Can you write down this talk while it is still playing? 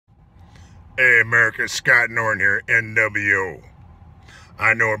Hey America, Scott Norton here, nWo.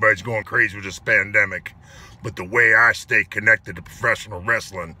 I know everybody's going crazy with this pandemic, but the way I stay connected to professional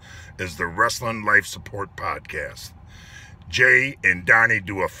wrestling is the Wrestling Life Support Podcast. Jay and Donnie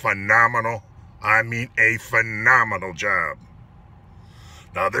do a phenomenal job.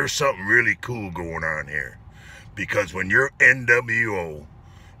 Now there's something really cool going on here, because when you're nWo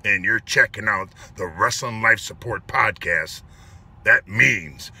and you're checking out the Wrestling Life Support Podcast, that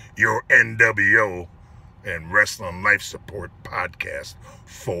means you're nWo and Wrestling Life Support Podcast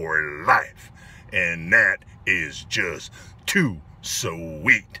for life. And that is just too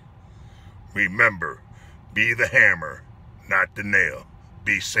sweet. Remember, be the hammer, not the nail.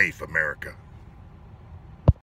 Be safe, America.